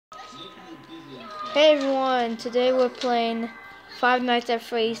Hey everyone, today we're playing Five Nights at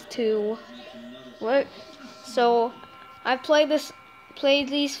Freddy's 2. What? So, I played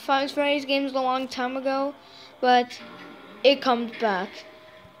these Five Freddy's games a long time ago, but it comes back.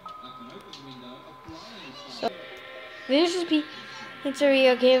 So, this is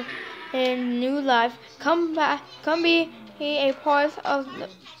Pizzeria gave a new life. Come back, come be a part of the.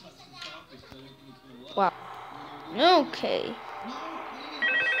 Wow. Okay.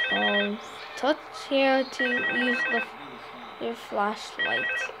 Touch here to use your flashlight.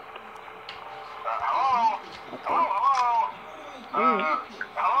 Hello? Okay.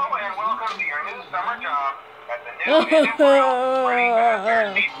 Hello and welcome to your new summer job at the new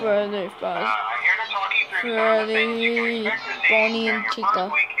Freddy Freddy I'm here to talk you through some of the things you can expect to see Bonnie during and your Chica.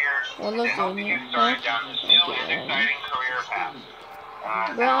 first week here What to are help doing you here? get started down this new and exciting career path. But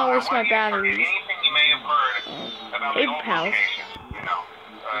I Now, I waste my want you to forget batteries. anything you may have heard about the Hey, old pals. location. You know,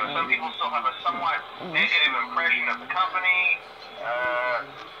 some people still have a somewhat negative impression of the company.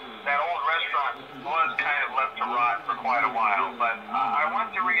 That old restaurant was kind of left to rot for quite a while, but I want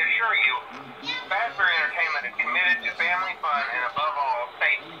to reassure you, Fazbear Entertainment is committed to family fun and above all,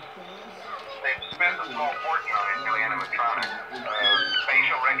 safety. They've spent a small fortune on these new animatronics,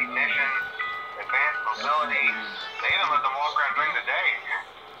 facial recognition, advanced mobility. They even let them walk around during the day.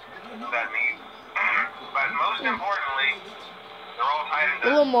 That neat. But most importantly, they're all tied into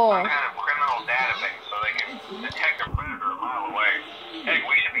some kind of criminal database, so they can detect a predator a mile away. Heck,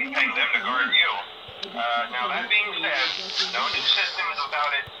 we should be paying them to guard you. Now that being said, no new system is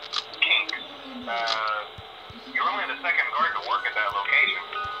without its kinks. You're only the second guard to work at that location.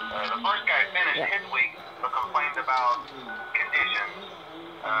 The first guy finished his week, but complained about conditions.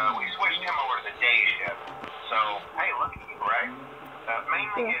 We switched him over to the day shift. So, hey, look at you, right?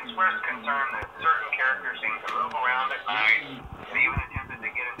 Mainly he expressed concern that certain characters seem to move around at night and even attempted to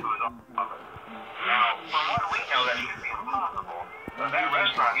get into his office. Now, from what we know, that should be impossible. That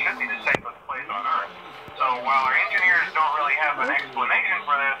restaurant should be the safest place on Earth. So while our engineers don't really have an explanation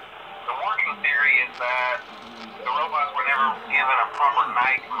for this, the working theory is that the robots were never given a proper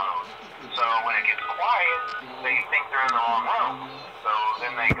night mode. So when it gets quiet, they think they're in the wrong room. So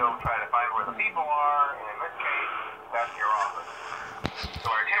then they go try to find where the people are, and in this case, that's your office. So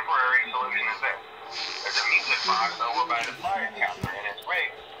our temporary solution is this. There's a music box over by the fire counter, and it's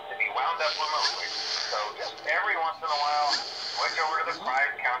rigged to be wound up remotely. So just every once in a while, switch over to the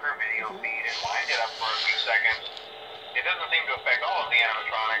prize counter video feed and wind it up for a few seconds. It doesn't seem to affect all of the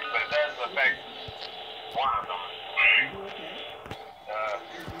animatronics, but it does affect one of them.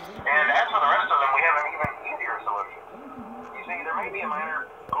 And as for the rest of them, we have an even easier solution. You see, there may be a minor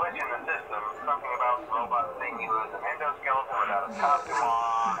glitch in the system, something about robots seeing you as an endoskeleton without a costume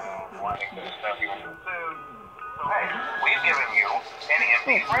on, and wanting to stuff you into a suit. So hey, we've given you an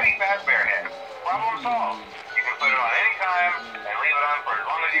empty Freddy Fazbear head. Problem solved. You can put it on any time and leave it on for as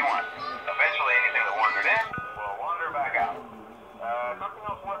long as you want. Eventually anything that wandered in will wander back out. Something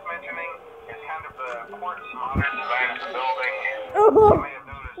else worth mentioning is kind of the quartz modern design of the building. You may have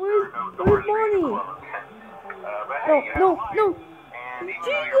noticed there are no doors for you to close. But hey, you have light, and even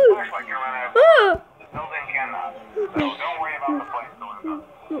though your flashlight can run out, the building cannot. So don't worry about the place going up.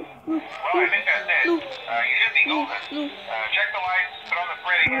 Well, I think that's it. You should be golden. Check the lights, put on the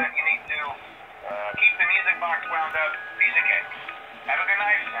Freddy hat if you need to. Keep the music box wound up. Piece of cake. Have a good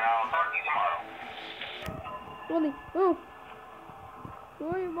night, and I'll talk to you tomorrow. Bonnie, oh.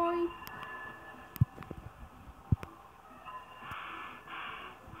 Sorry, Bonnie.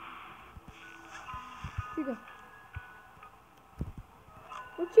 Chica.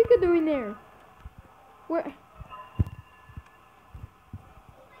 What's Chica doing there? Where?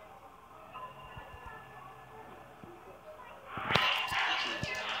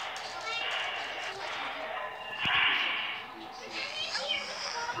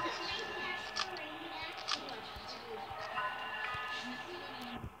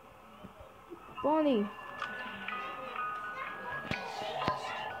 Bonnie.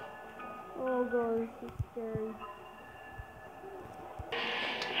 Oh god, this is scary.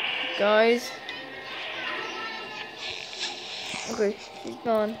 Guys. Okay, she's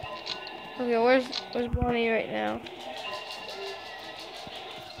gone. Okay, where's Bonnie right now?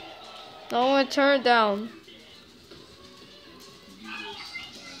 No, I'm gonna turn it down.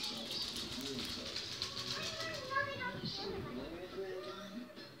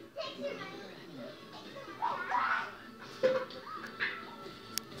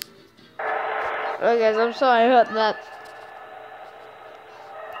 Okay guys, I'm sorry about that.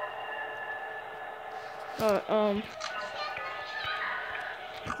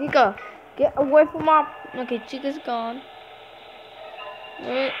 Chica, get away from my. Okay, Chica's gone.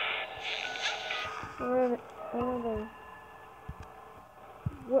 Wait. Where are they? Where are they?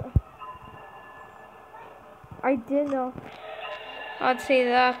 What? I didn't know I'd see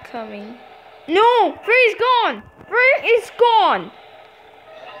that coming. No! Freddy's gone! Freddy is gone!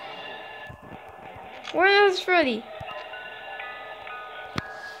 Where is Freddy?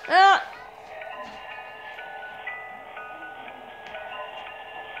 Ah!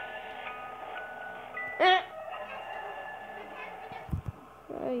 Ah!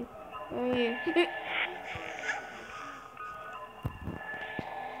 Freddy, where are you?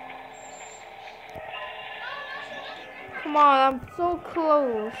 Come on, I'm so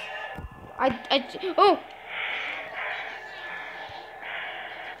close. Oh!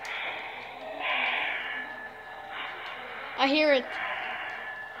 I hear it.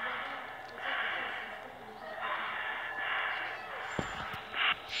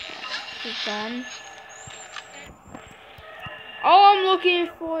 He's gone. All I'm looking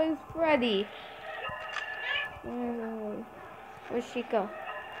for is Freddy. Where'd she go?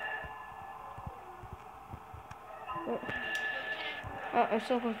 Oh, I'm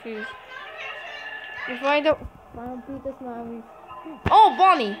so confused. If I don't beat this now, oh,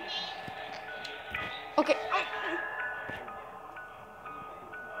 Bonnie. Okay.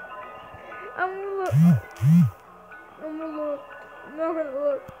 I'm gonna look. I'm gonna look. I'm not gonna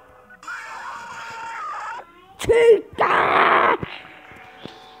look. Chica!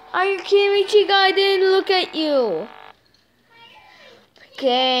 Are you kidding me, Chica? I didn't look at you.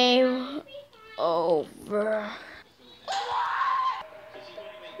 Game over.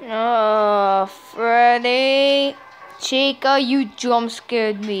 Oh, Freddy. Chica, you jump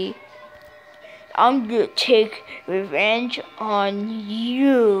scared me. I'm gonna take revenge on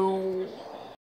you.